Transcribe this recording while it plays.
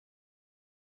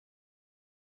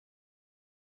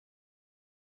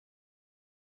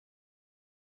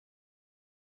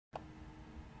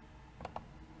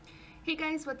Hey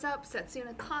guys, what's up?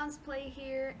 Setsuna Cosplay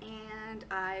here, and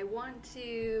I want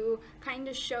to kind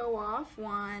of show off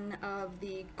one of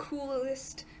the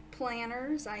coolest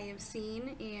planners I have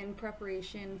seen in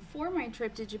preparation for my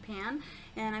trip to Japan,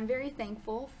 and I'm very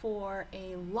thankful for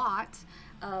a lot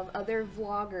of other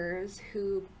vloggers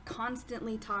who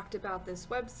constantly talked about this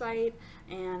website,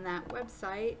 and that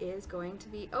website is going to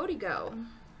be Odigo.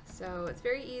 So it's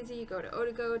very easy. You go to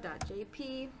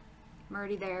odigo.jp. I'm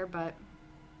already there, but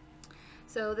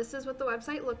so this is what the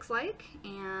website looks like,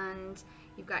 and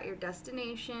you've got your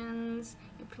destinations,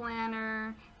 your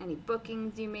planner, any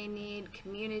bookings you may need,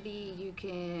 community, you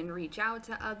can reach out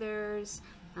to others,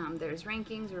 there's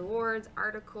rankings, rewards,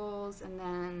 articles, and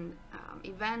then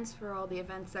events for all the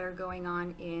events that are going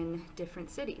on in different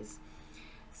cities.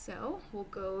 So we'll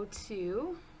go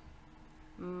to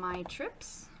my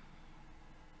trips,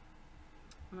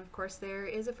 and of course there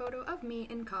is a photo of me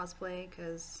in cosplay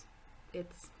because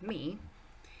it's me.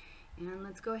 And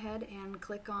let's go ahead and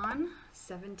click on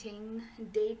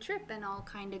 17-day trip, and I'll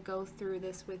kind of go through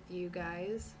this with you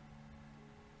guys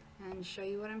and show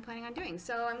you what I'm planning on doing.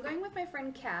 So I'm going with my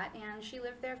friend Kat, and she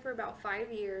lived there for about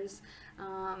 5 years.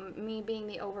 Me being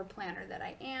the over planner that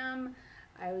I am,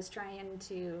 I was trying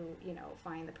to,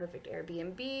 find the perfect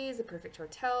Airbnbs, the perfect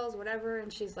hotels, whatever,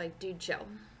 and she's like, dude, chill.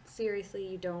 Seriously,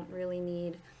 you don't really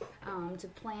need to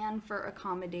plan for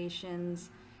accommodations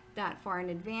that far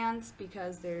in advance,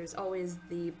 because there's always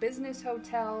the business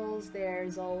hotels,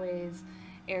 there's always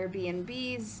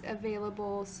Airbnbs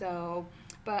available. So,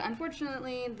 but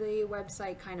unfortunately the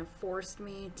website kind of forced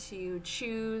me to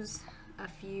choose a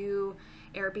few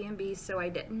Airbnbs, so I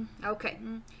did. Okay,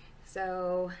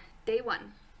 so day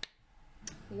one,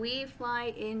 we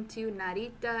fly into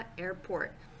Narita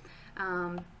Airport.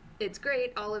 It's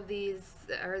great, all of these,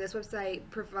 or this website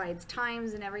provides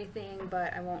times and everything,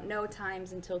 but I won't know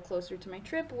times until closer to my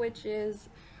trip, which is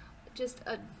just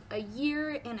a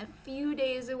year and a few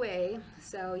days away.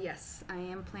 So yes, I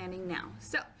am planning now.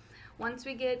 So once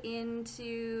we get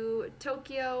into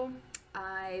Tokyo,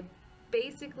 I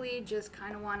basically just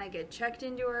kind of want to get checked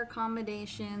into our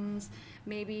accommodations,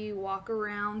 maybe walk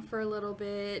around for a little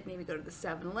bit, maybe go to the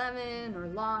 7-Eleven or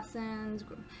Lawson's,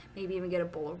 maybe even get a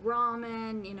bowl of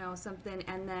ramen, something,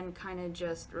 and then kind of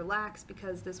just relax,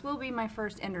 because this will be my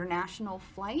first international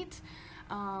flight,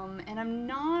 and I'm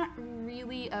not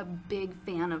really a big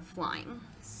fan of flying.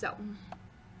 So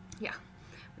yeah,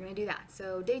 we're gonna do that.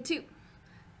 So day two,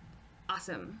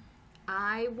 awesome.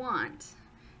 I want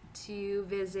to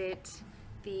visit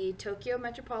the Tokyo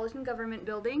Metropolitan Government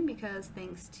Building, because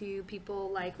thanks to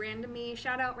people like Randomy,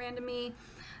 shout out Randomy,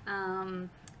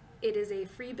 it is a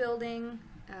free building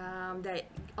that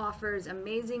offers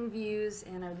amazing views,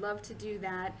 and I'd love to do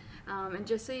that. And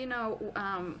just so you know,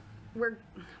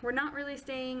 we're not really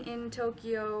staying in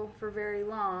Tokyo for very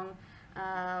long,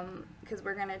 because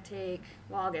we're gonna take,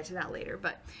 well, I'll get to that later.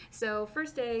 But so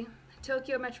first day,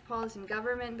 Tokyo Metropolitan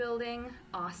Government Building,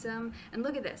 awesome. And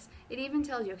look at this, it even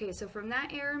tells you, okay, so from that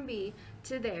Airbnb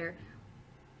to there,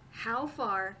 how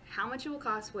far, how much it will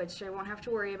cost, which I won't have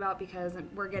to worry about because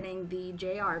we're getting the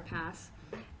JR pass.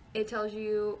 It tells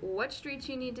you what streets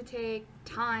you need to take,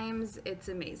 times, it's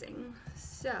amazing.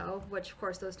 So, which of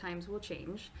course those times will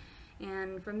change.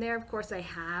 And from there, of course, I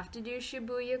have to do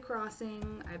Shibuya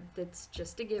Crossing, that's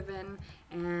just a given,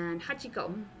 and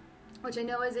Hachiko, which I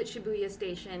know is at Shibuya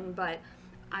Station, but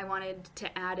I wanted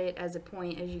to add it as a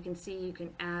point. As you can see, you can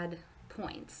add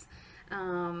points.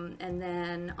 And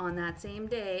then on that same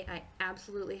day, I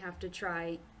absolutely have to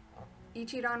try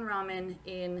Ichiran Ramen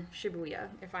in Shibuya.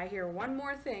 If I hear one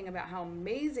more thing about how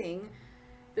amazing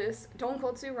this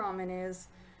tonkotsu ramen is,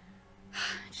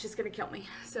 it's just gonna kill me.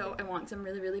 So I want some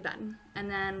really, really bad. And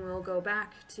then we'll go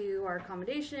back to our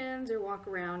accommodations or walk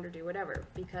around or do whatever,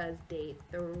 because day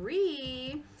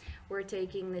three, we're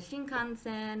taking the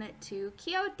Shinkansen to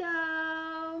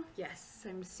Kyoto. Yes,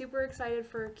 I'm super excited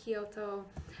for Kyoto.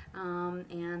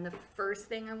 And the first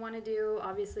thing I want to do,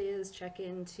 obviously, is check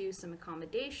into some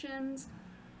accommodations.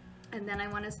 And then I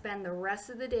want to spend the rest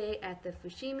of the day at the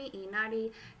Fushimi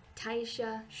Inari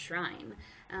Taisha Shrine.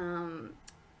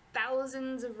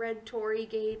 Thousands of red torii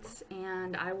gates,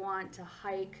 and I want to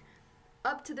hike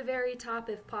up to the very top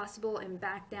if possible and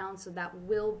back down, so that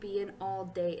will be an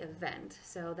all-day event.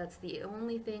 So that's the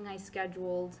only thing I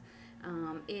scheduled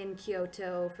in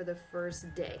Kyoto for the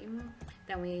first day.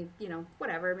 Then we,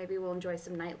 whatever, maybe we'll enjoy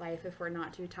some nightlife if we're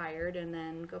not too tired, and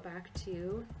then go back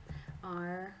to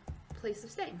our place of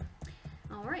stay.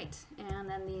 All right, and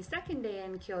then the second day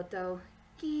in Kyoto,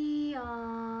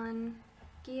 Gion.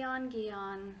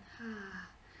 Of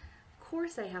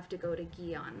course I have to go to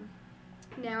Gion.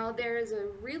 Now there is a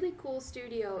really cool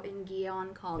studio in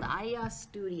Gion called Aya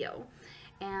Studio,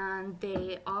 and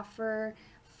they offer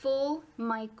full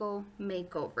Michael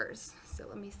makeovers. So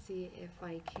let me see if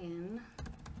I can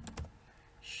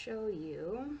show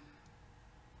you.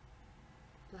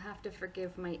 You'll have to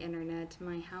forgive my internet.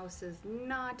 My house is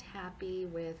not happy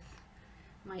with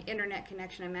my internet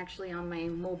connection. I'm actually on my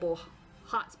mobile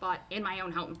hotspot in my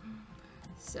own home.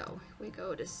 So we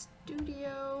go to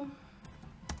Studio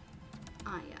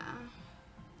Aya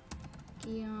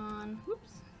Gion,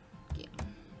 whoops, Gion.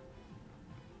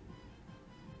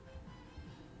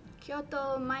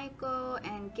 Kyoto Maiko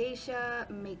and Geisha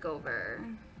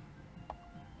Makeover.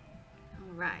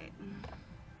 Alright.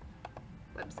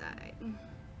 Website.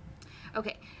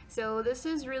 Okay, so this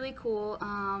is really cool.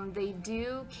 They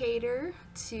do cater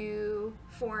to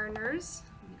foreigners.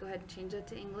 Let me go ahead and change that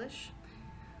to English.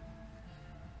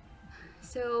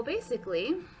 So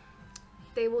basically,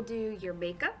 they will do your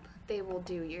makeup, they will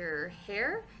do your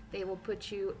hair, they will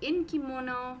put you in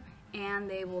kimono, and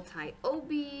they will tie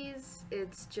obis.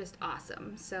 It's just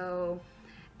awesome. So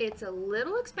it's a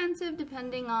little expensive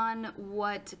depending on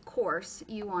what course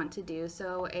you want to do.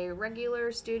 So a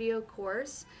regular studio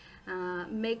course,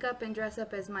 makeup and dress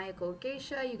up as Mayako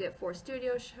Geisha, you get 4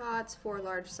 studio shots, 4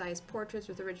 large size portraits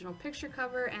with original picture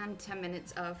cover, and 10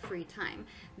 minutes of free time.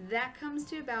 That comes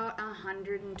to about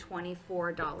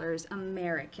 $124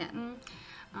 American.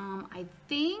 I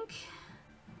think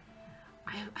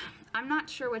I'm not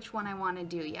sure which one I want to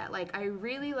do yet. Like, I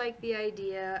really like the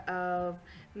idea of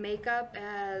makeup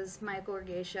as Michael or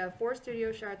Geisha, 4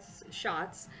 studio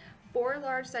shots, 4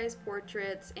 large size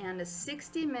portraits, and a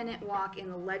 60-minute walk in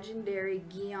the legendary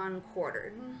Gion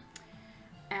Quarter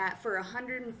for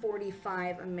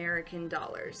 145 American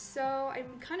dollars. So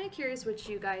I'm kind of curious what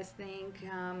you guys think.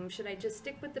 Should I just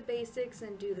stick with the basics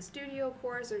and do the studio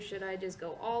course, or should I just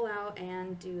go all out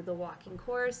and do the walking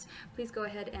course? Please go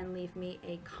ahead and leave me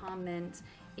a comment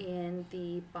in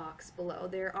the box below.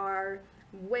 There are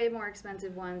way more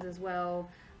expensive ones as well,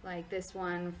 like this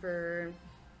one for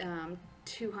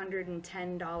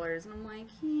 $210, and I'm like,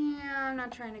 yeah, I'm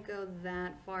not trying to go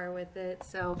that far with it.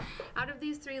 So out of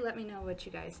these 3, let me know what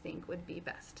you guys think would be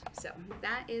best. So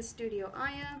that is Studio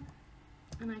Aya,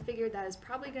 and I figured that is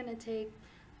probably going to take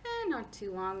not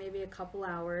too long, maybe a couple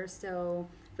hours. So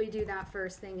if we do that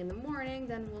first thing in the morning,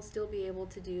 then we'll still be able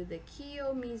to do the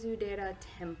Kiyomizudera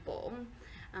Temple.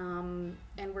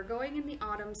 And we're going in the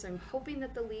autumn, so I'm hoping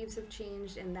that the leaves have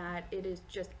changed and that it is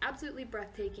just absolutely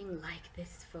breathtaking like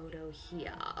this photo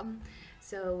here.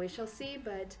 So we shall see,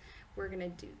 but we're gonna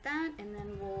do that, and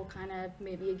then we'll kind of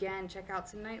maybe again check out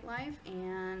some nightlife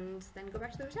and then go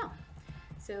back to the hotel.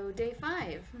 So day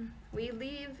 5, we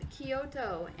leave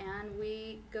Kyoto and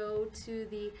we go to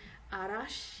the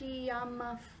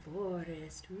Arashiyama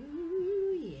Forest.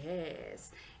 Ooh,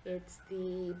 yes. It's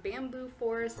the bamboo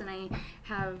forest, and I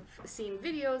have seen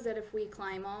videos that if we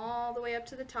climb all the way up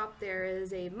to the top, there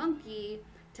is a monkey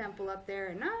temple up there,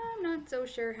 and I'm not so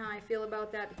sure how I feel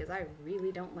about that because I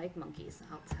really don't like monkeys,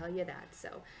 I'll tell you that. So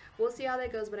we'll see how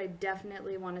that goes, but I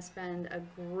definitely want to spend a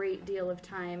great deal of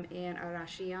time in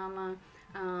Arashiyama.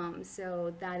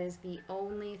 So that is the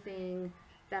only thing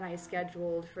that I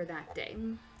scheduled for that day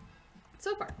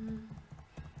so far.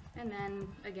 And then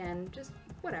again, just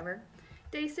whatever.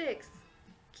 Day 6,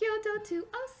 Kyoto to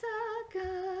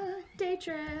Osaka day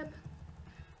trip.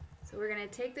 So we're gonna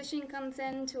take the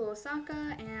Shinkansen to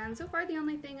Osaka, and so far the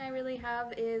only thing I really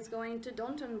have is going to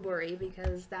Dotonbori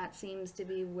because that seems to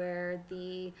be where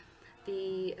the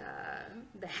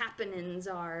happenings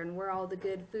are and where all the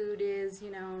good food is,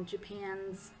 you know,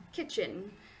 Japan's kitchen,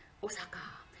 Osaka.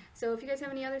 So if you guys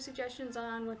have any other suggestions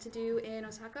on what to do in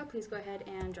Osaka, please go ahead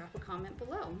and drop a comment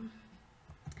below.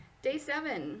 Day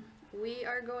 7, we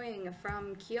are going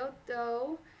from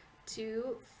Kyoto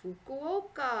to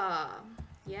Fukuoka.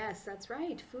 Yes, that's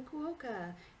right,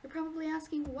 Fukuoka. You're probably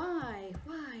asking why?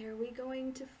 Why are we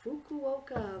going to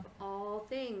Fukuoka of all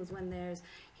things when there's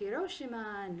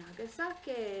Hiroshima,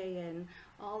 Nagasaki, and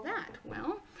all that?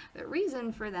 Well, the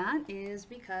reason for that is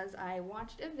because I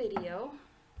watched a video.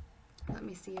 Let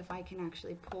me see if I can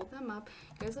actually pull them up.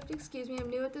 You guys have to excuse me, I'm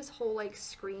new at this whole like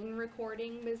screen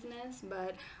recording business,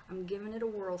 but I'm giving it a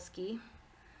whirl-ski.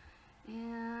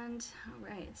 And,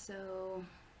 alright, so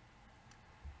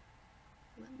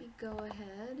let me go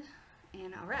ahead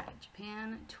and, alright,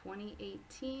 Japan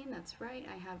 2018, that's right,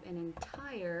 I have an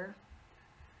entire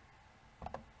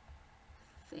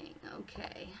thing.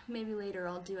 Okay, maybe later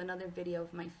I'll do another video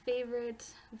of my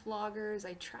favorite vloggers.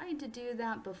 I tried to do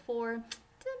that before.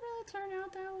 Didn't really turn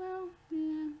out that well.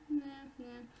 Yeah.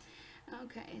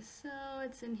 Okay, so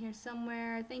it's in here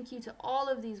somewhere. Thank you to all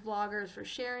of these vloggers for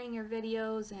sharing your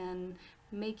videos and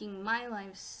making my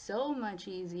life so much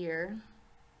easier.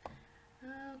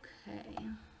 Okay.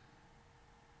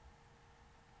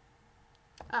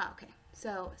 Okay.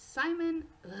 So Simon,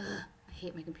 I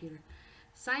hate my computer.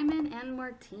 Simon and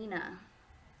Martina.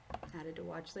 Added to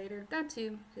watch later. That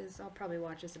too, because I'll probably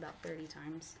watch this about 30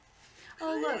 times.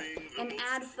 Oh look, an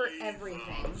ad for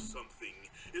everything. Something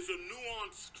is a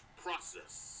nuanced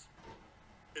process.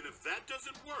 And if that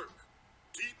doesn't work,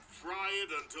 deep fry it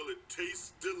until it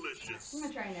tastes delicious. I'm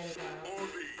gonna try and edit that out. On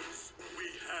these, we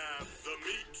have the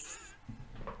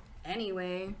meat.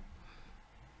 Anyway.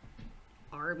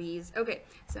 Arby's. Okay,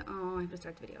 so I have to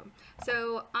start the video.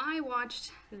 So I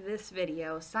watched this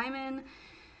video. Simon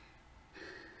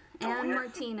and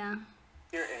Martina.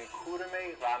 Here in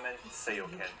Kurame Ramen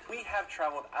Seiyoken. We have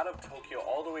traveled out of Tokyo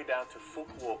all the way down to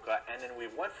Fukuoka, and then we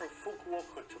went from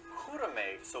Fukuoka to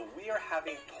Kurame, so we are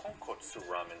having tonkotsu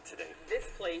ramen today.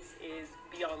 This place is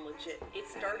beyond legit. It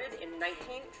started in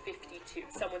 1952.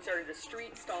 Someone started a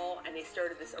street stall, and they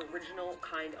started this original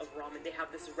kind of ramen. They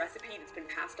have this recipe that's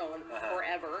been passed on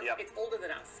forever. Yep. It's older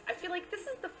than us. I feel like this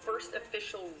is the first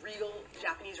official, real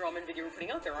Japanese ramen video we're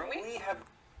putting out there, aren't we? We have...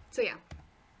 So yeah.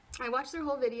 I watched their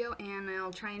whole video, and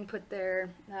I'll try and put their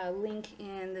link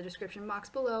in the description box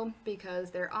below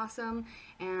because they're awesome,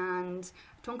 and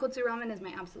tonkotsu ramen is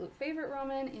my absolute favorite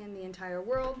ramen in the entire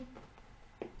world,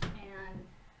 and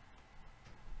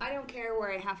I don't care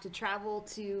where I have to travel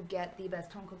to get the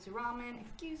best tonkotsu ramen.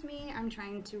 Excuse me, I'm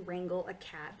trying to wrangle a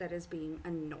cat that is being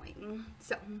annoying.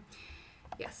 So,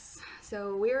 yes,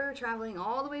 so we're traveling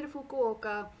all the way to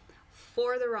Fukuoka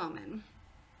for the ramen.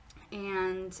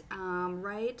 And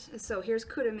so here's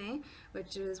Kurame,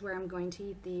 which is where I'm going to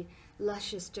eat the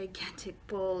luscious, gigantic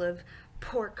bowl of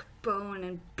pork bone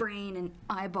and brain and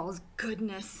eyeballs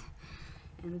goodness.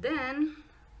 And then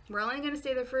we're only going to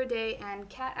stay there for a day, and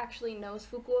Kat actually knows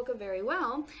Fukuoka very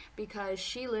well because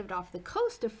she lived off the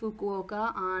coast of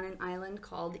Fukuoka on an island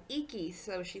called Iki.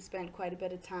 So she spent quite a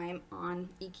bit of time on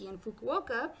Iki and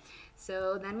Fukuoka.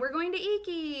 So then we're going to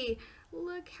Iki.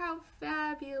 Look how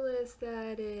fabulous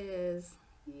that is.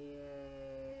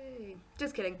 Yay.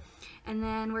 Just kidding. And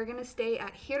then we're going to stay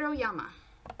at Hiroyama,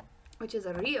 which is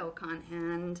a ryokan,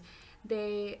 and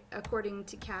they, according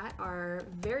to Kat, are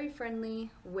very friendly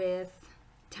with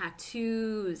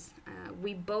tattoos.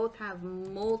 We both have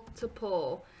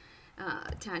multiple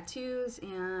tattoos,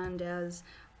 and as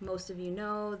most of you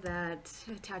know, that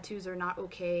tattoos are not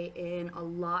okay in a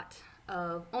lot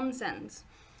of onsens.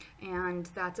 And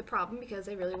that's a problem because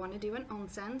I really want to do an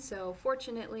onsen. So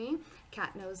fortunately,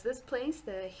 Kat knows this place,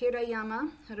 the Hirayama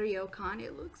Ryokan.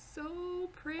 It looks so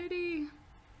pretty.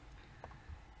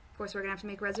 Of course, we're going to have to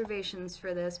make reservations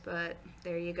for this, but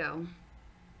there you go.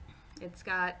 It's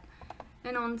got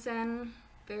an onsen,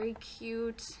 very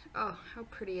cute. Oh, how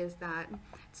pretty is that?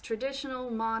 It's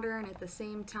traditional, modern at the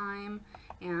same time,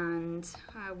 and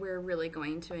we're really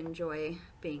going to enjoy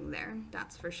being there,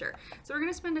 that's for sure. So we're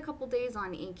going to spend a couple days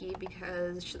on Iki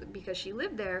because she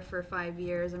lived there for 5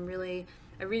 years, and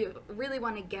I really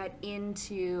want to get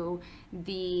into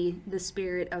the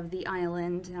spirit of the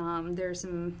island. There's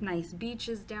some nice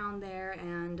beaches down there,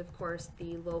 and of course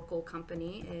the local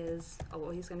company is, oh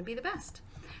well, he's going to be the best.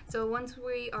 So once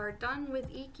we are done with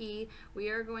Iki, we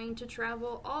are going to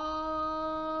travel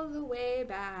all the way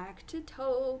back to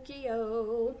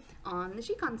Tokyo on the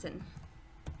Shinkansen.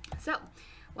 So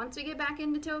once we get back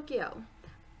into Tokyo,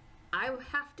 I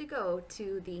have to go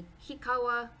to the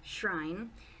Hikawa Shrine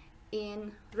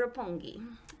in Roppongi.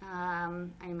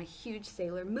 I'm a huge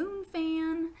Sailor Moon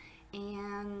fan,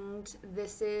 and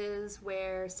this is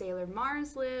where Sailor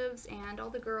Mars lives, and all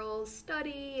the girls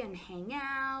study and hang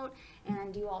out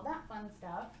and do all that fun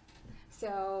stuff.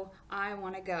 So I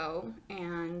want to go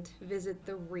and visit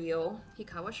the real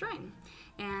Hikawa Shrine.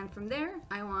 And from there,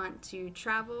 I want to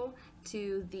travel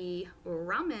to the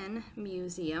Ramen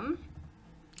Museum,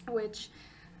 which,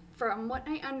 from what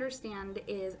I understand,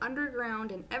 is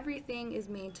underground, and everything is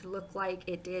made to look like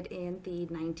it did in the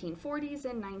 1940s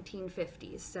and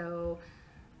 1950s. So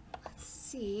let's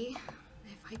see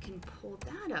if I can pull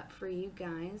that up for you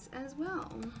guys as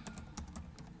well.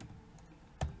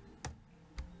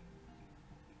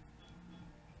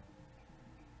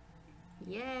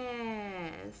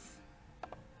 Yes.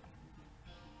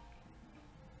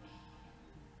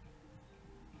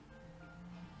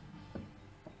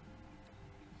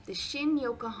 The Shin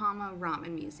Yokohama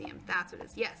Ramen Museum. That's what it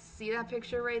is. Yes, see that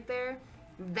picture right there?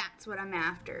 That's what I'm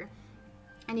after.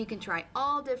 And you can try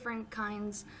all different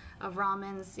kinds of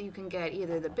ramens. You can get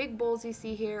either the big bowls you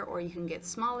see here, or you can get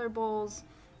smaller bowls.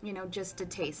 you know, just a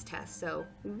taste test. So,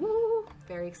 woo!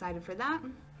 Very excited for that.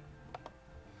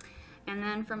 And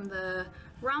then from the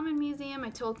ramen museum, I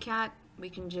told Kat we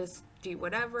can just do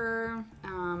whatever,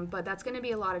 but that's going to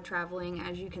be a lot of traveling,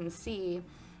 as you can see.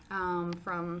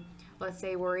 From, let's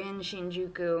say we're in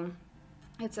Shinjuku,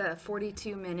 it's a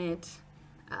 42-minute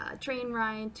train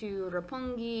ride to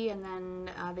Roppongi, and then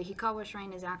the Hikawa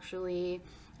Shrine is actually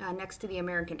next to the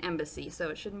American Embassy, so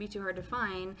it shouldn't be too hard to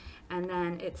find. And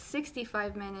then it's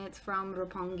 65 minutes from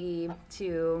Roppongi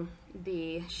to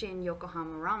the Shin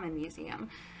Yokohama Ramen Museum.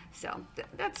 So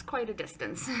that's quite a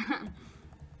distance.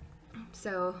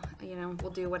 So, you know,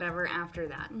 we'll do whatever after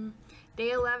that.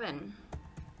 Day 11.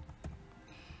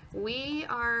 We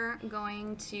are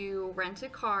going to rent a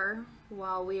car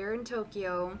while we are in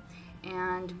Tokyo,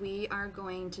 and we are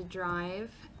going to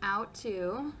drive out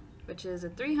to, which is a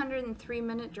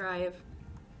 303-minute drive.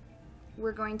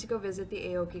 We're going to go visit the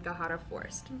Aokigahara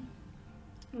Forest.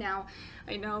 Now,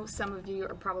 I know some of you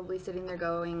are probably sitting there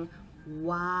going,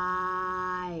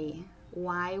 why?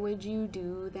 Why would you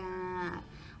do that?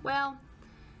 Well,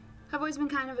 I've always been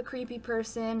kind of a creepy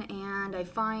person, and I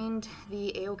find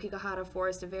the Aokigahara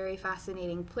Forest a very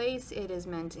fascinating place. It is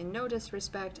meant in no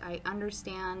disrespect. I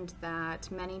understand that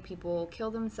many people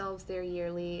kill themselves there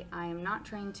yearly. I am not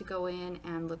trying to go in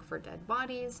and look for dead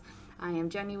bodies. I am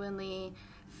genuinely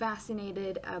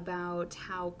fascinated about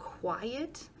how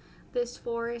quiet this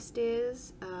forest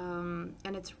is, and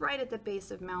it's right at the base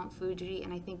of Mount Fuji,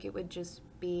 and I think it would just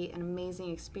be an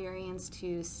amazing experience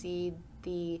to see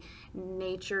the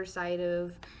nature side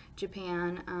of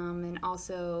Japan, and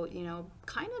also, you know,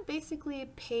 kind of basically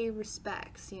pay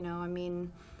respects. You know, I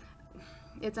mean,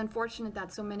 it's unfortunate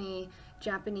that so many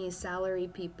Japanese salary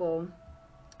people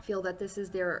feel that this is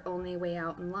their only way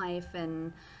out in life,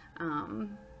 and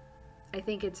I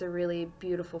think it's a really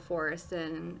beautiful forest,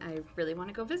 and I really want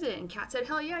to go visit it. And Kat said,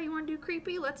 hell yeah, you want to do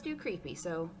creepy? Let's do creepy.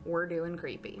 So we're doing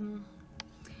creepy.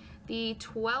 The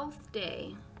 12th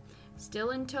day, still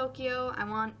in Tokyo. I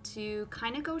want to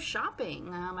kind of go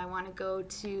shopping. I want to go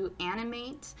to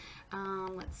Animate.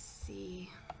 Let's see.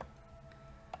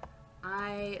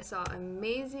 I saw an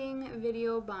amazing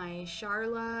video by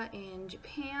Charla in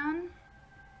Japan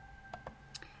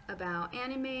about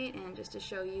Animate, and just to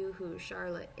show you who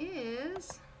Charlotte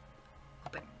is,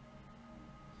 open.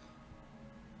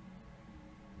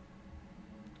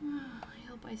 Oh, I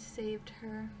hope I saved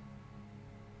her.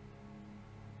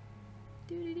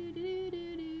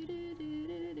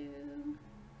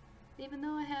 Even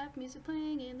though I have music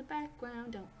playing in the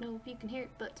background, don't know if you can hear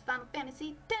it, but it's Final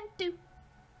Fantasy X-2.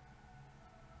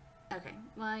 Okay,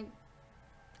 well,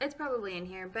 it's probably in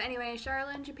here, but anyway,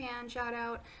 Charlotte in Japan, shout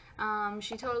out.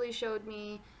 She totally showed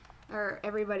me, or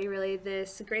everybody really,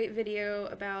 this great video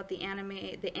about the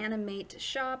Animate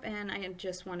shop, and I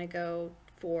just want to go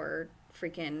for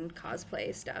freaking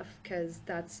cosplay stuff because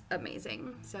that's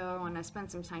amazing. So I want to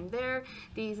spend some time there.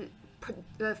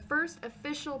 The first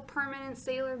official permanent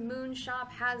Sailor Moon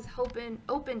shop has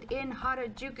opened in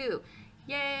Harajuku.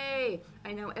 Yay!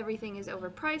 I know everything is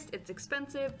overpriced, it's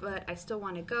expensive, but I still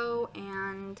want to go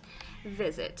and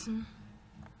visit.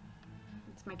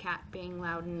 It's my cat being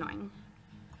loud and annoying.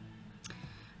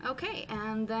 Okay,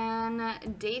 and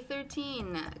then day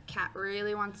 13. Kat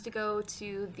really wants to go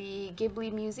to the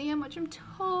Ghibli Museum, which I'm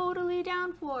totally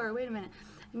down for. Wait a minute.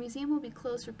 The museum will be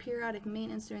closed for periodic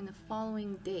maintenance during the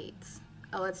following dates.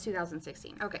 Oh, that's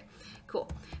 2016. Okay, cool.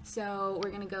 So we're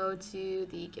gonna go to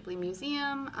the Ghibli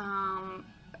Museum.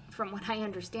 From what I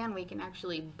understand, we can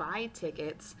actually buy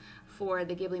tickets for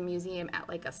the Ghibli Museum at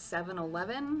like a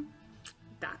 7-Eleven.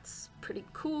 That's pretty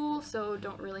cool, so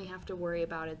don't really have to worry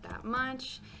about it that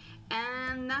much.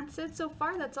 And that's it so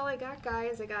far. That's all I got,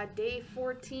 guys. I got day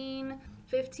 14,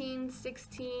 15,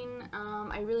 16.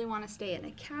 I really want to stay in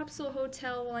a capsule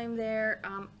hotel while I'm there.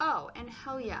 Oh, and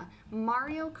hell yeah,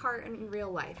 Mario Kart in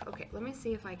real life. Okay, let me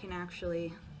see if I can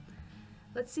actually,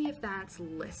 let's see if that's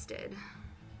listed.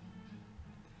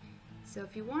 So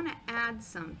if you want to add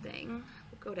something,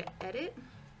 we'll go to edit.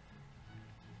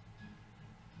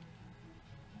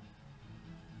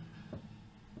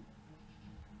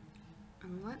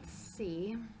 And let's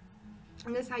see.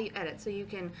 And this is how you edit. So you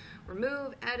can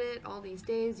remove, edit, all these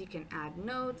days. You can add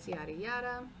notes, yada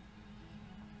yada.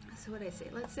 So what did I say?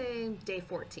 Let's say day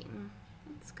 14.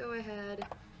 Let's go ahead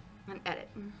and edit.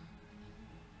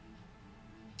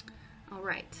 All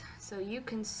right, so you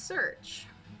can search.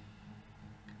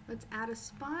 Let's add a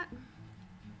spot.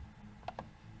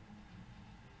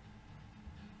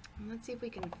 And let's see if we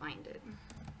can find it.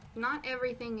 Not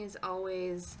everything is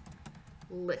always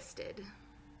listed.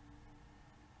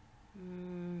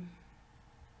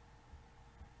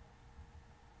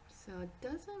 So So it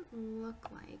doesn't look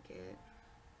like it.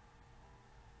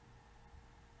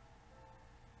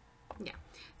 Yeah,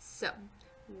 so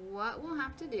what we'll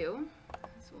have to do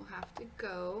is we'll have to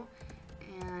go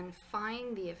and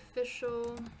find the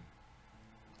official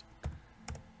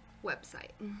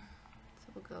website. So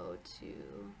we'll go to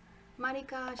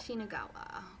Marika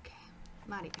Shinagawa. Okay,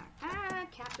 Marika. Ah,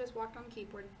 cat just walked on the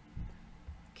keyboard.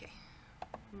 Okay,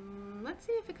 let's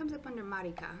see if it comes up under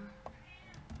Marika.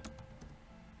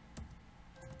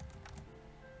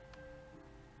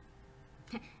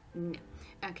 No.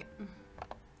 Okay.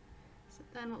 So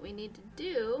then what we need to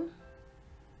do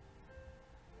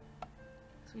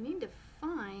is we need to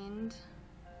find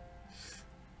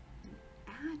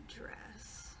an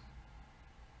address.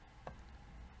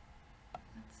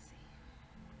 Let's see.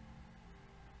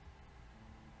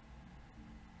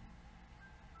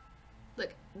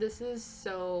 Look, this is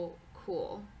so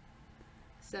cool.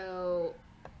 So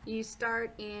you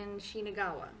start in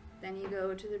Shinagawa, then you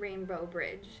go to the Rainbow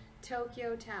Bridge,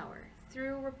 Tokyo Tower,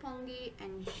 through Roppongi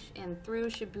and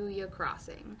through Shibuya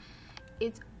Crossing.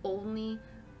 It's only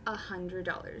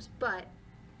 $100, but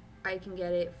I can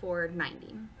get it for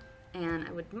 $90. And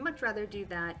I would much rather do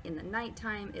that in the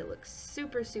nighttime. It looks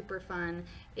super, super fun.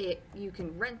 You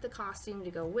can rent the costume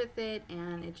to go with it,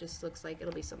 and it just looks like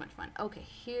it'll be so much fun. Okay,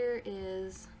 here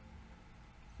is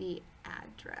the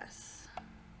address.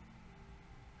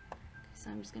 Okay, so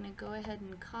I'm just gonna go ahead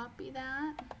and copy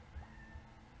that.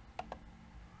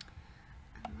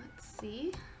 And let's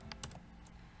see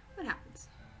what happens.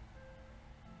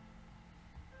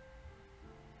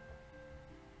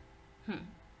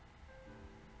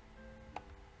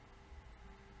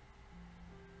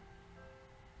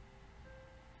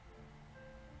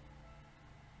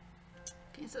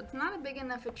 Okay, so it's not a big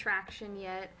enough attraction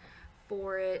yet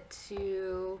for it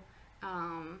to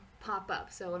pop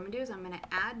up. So what I'm gonna do is I'm gonna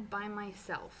add by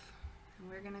myself, and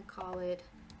we're gonna call it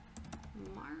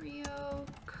Mario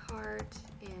Kart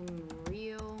in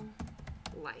real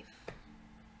life.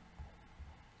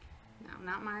 No,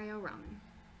 not Mario Ramen.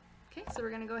 Okay, so we're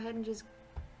gonna go ahead and just,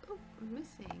 oh, I'm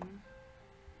missing.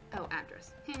 Oh,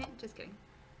 address. Just kidding.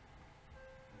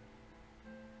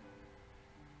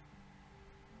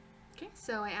 Okay,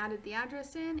 so I added the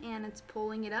address in, and it's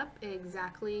pulling it up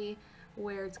exactly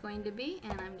where it's going to be,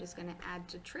 and I'm just gonna add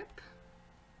to trip.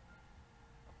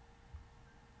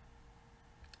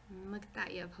 And look at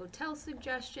that, you have hotel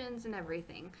suggestions and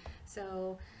everything.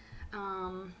 So,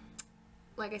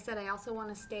 like I said, I also want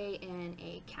to stay in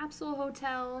a capsule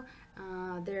hotel.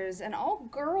 There's an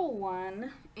all-girl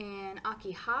one in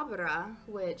Akihabara,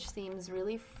 which seems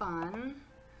really fun.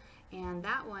 And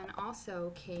that one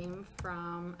also came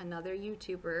from another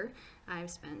YouTuber. I've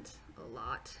spent a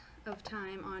lot of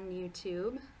time on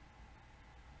YouTube.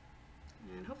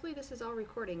 And hopefully this is all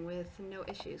recording with no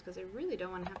issues, because I really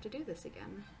don't want to have to do this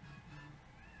again.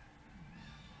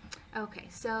 Okay,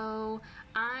 so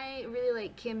I really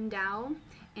like Kim Dao,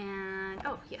 and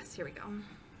oh yes, here we go.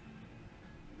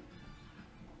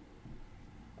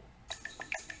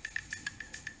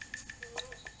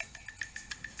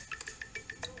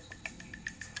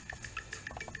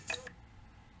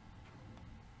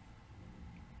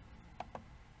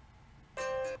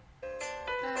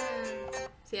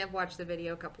 See, I've watched the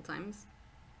video a couple times.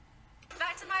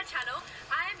 Back to my channel.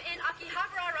 I'm in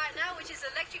Akihabara right now, which is the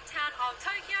electric town of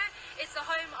Tokyo. It's the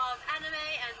home of anime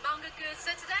and manga goods.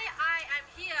 So today I am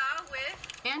here with...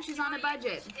 And she's on a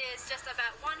budget. Which is just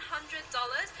about $100.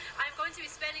 I'm going to be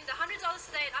spending the $100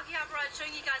 today in Akihabara and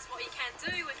showing you guys what you can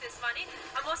do with this money.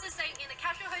 I'm also staying in the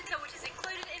capsule hotel, which is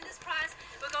included in this price.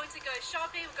 We're going to go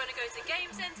shopping, we're going to go to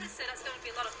game centers, so that's going to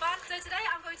be a lot of fun. So today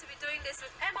I'm going to be doing this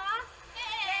with Emma.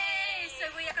 Yay! So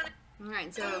we are going to...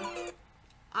 Alright, so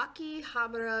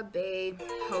Akihabara Bay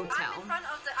Hotel. I'm in front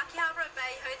of the Akihabara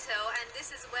Bay Hotel, and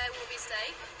this is where we'll be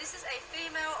staying. This is a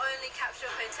female-only capsule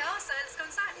hotel, so let's go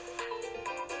inside.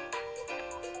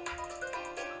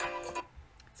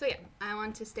 So yeah, I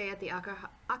want to stay at the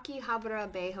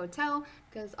Akihabara Bay Hotel,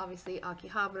 because obviously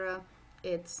Akihabara,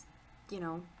 it's, you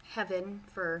know, heaven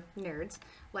for nerds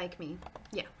like me.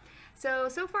 Yeah. So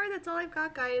far that's all I've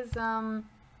got, guys.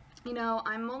 You know,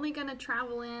 I'm only gonna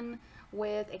travel in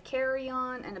with a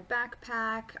carry-on and a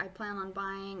backpack. I plan on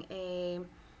buying a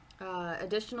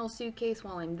additional suitcase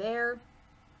while I'm there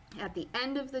at the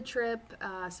end of the trip,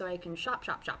 so I can shop,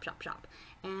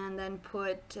 and then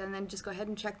just go ahead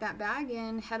and check that bag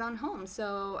and head on home.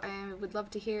 So I would love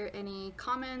to hear any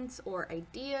comments or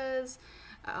ideas,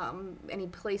 any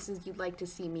places you'd like to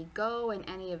see me go in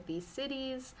any of these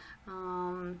cities.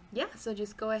 Yeah, so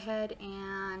just go ahead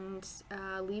and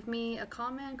leave me a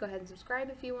comment. Go ahead and subscribe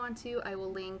if you want to. I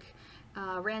will link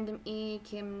Random E,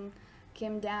 Kim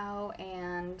Dow,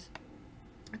 and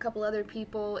a couple other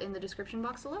people in the description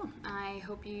box below. I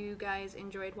hope you guys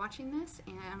enjoyed watching this,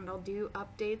 and I'll do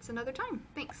updates another time.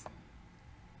 Thanks.